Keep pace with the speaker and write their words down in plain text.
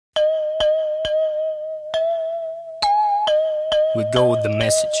We go with the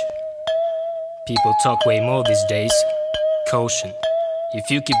message. People talk way more these days. Caution. If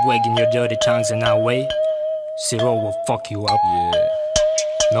you keep wagging your dirty tongues in our way, Zero will fuck you up. Yeah.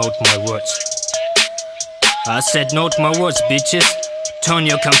 Note my words. I said note my words, bitches. Turn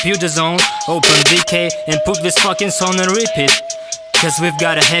your computers on, open VK and put this fucking song on repeat. Cause we've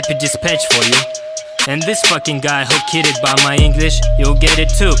got a happy dispatch for you. And this fucking guy who kidded by my English, you'll get it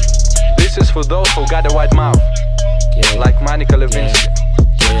too. This is for those who got a white mouth, like Monica Lewinsky,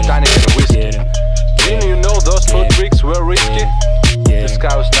 Danica and whiskey. Didn't you know those food tricks were risky? This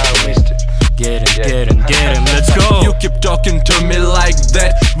guy was now misty. Get him, let's go! You keep talking to me like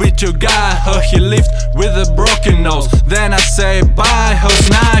that with your guy, how he lived with a broken nose. Then I say bye, how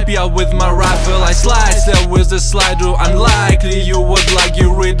snipe ya with my rifle I slice there with the slide rule. Unlikely you would like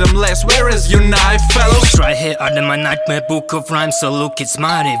you read them less. Where is your knife, fellows? Right here under my nightmare book of rhymes, so look, it's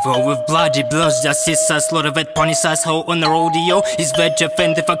my revo with bloody blows. Just his size, lot of that pony size hoe on the rodeo. Is veg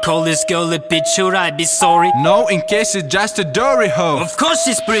offend if I call this girl a bitch? Should I be sorry? No, in case it's just a dirty hoe. Of course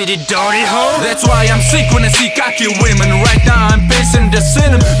she's pretty dirty hoe. That's why I'm sick when I see cocky women. Right now I'm pissing the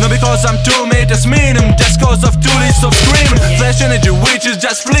cinema. Not because I'm 2 meters minimum, just cause of 2 days of screaming. Flash energy which is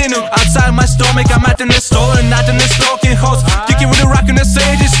just fleeing. Outside my stomach I'm at in the store and not in the stalking house. Kicking with a rock in the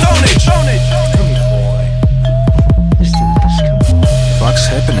sage is Stone Age. What's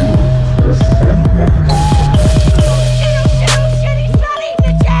happening?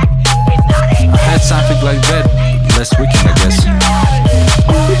 I had something like that last weekend, I guess.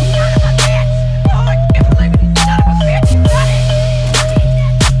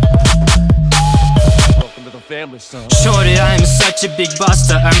 Shorty, I'm such a big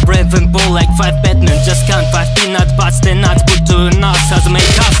buster. I'm brave and bold like 5 Batman. Just count 5 peanut butts, then nuts put to a nut as a make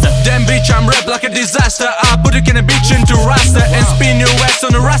caster. Damn bitch, I'm rap like a disaster. I put a can of bitch into raster and spin your ass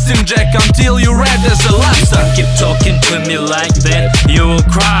on a rusting jack until you're red as a lobster. Keep talking to me like that, you will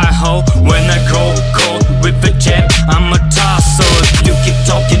cry, ho. When I grow cold with a jab, I'm a tasso. If you keep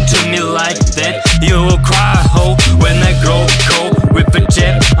talking to me like that, you will cry, ho. When I grow cold with a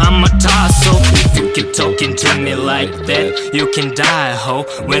jab, I'm a tasso. If you keep talking to me like that, you can die, ho.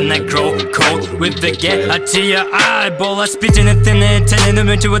 When I grow cold with the gap, I tear your eyeball. I spit in a thin and turn it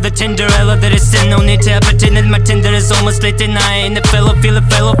into with a tender ella that is sin. No need to pretend that my tender is almost late and I ain't a fellow feeling.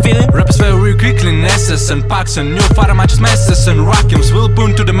 Raps very quickly, nesses and packs and new fire matches messes and rockims. We'll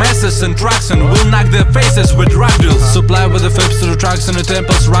boom to the masses and trucks and we'll knock their faces with drug deals. Supply with the fibs to the trucks and the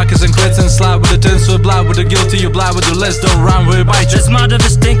temples, rockets and crits and slide with the tins. So blind with the guilty, you blind with the less. Don't run, we bite you. This mother the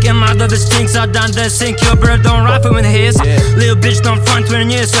stink and mother the stinks. I done the sink, your bird don't rifle when his. Little bitch don't front when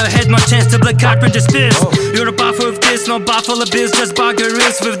years. I had my chance to black out when just piss. You're a buffer with this, no buffalo bills, just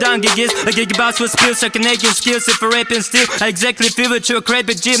buggeries with donkey gigs. I get your boss with skills, I can make your skills if I rap and steal. I exactly feel that you're a crap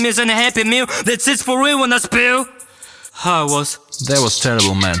at gym is and a happy meal. That's it for real when I spill. How was? That was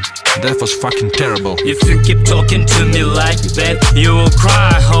terrible, man. That was fucking terrible. If you keep talking to me like that, you will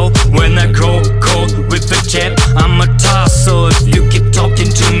cry, ho. When I grow cold with a jab, I'm a tasso. If you keep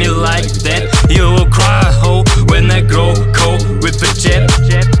talking to me like that, you will cry, ho. When I grow cold with a jab.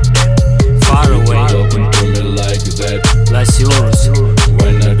 Faraway. Talking to me like that. Lasiurus.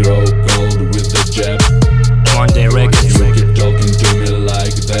 When I grow cold with the jab. One day records. You keep talking to me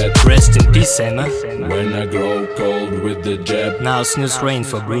like that. Rest in peace, Emma. When I grow cold with the jab. Now snooze rain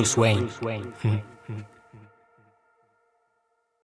for Bruce Wayne.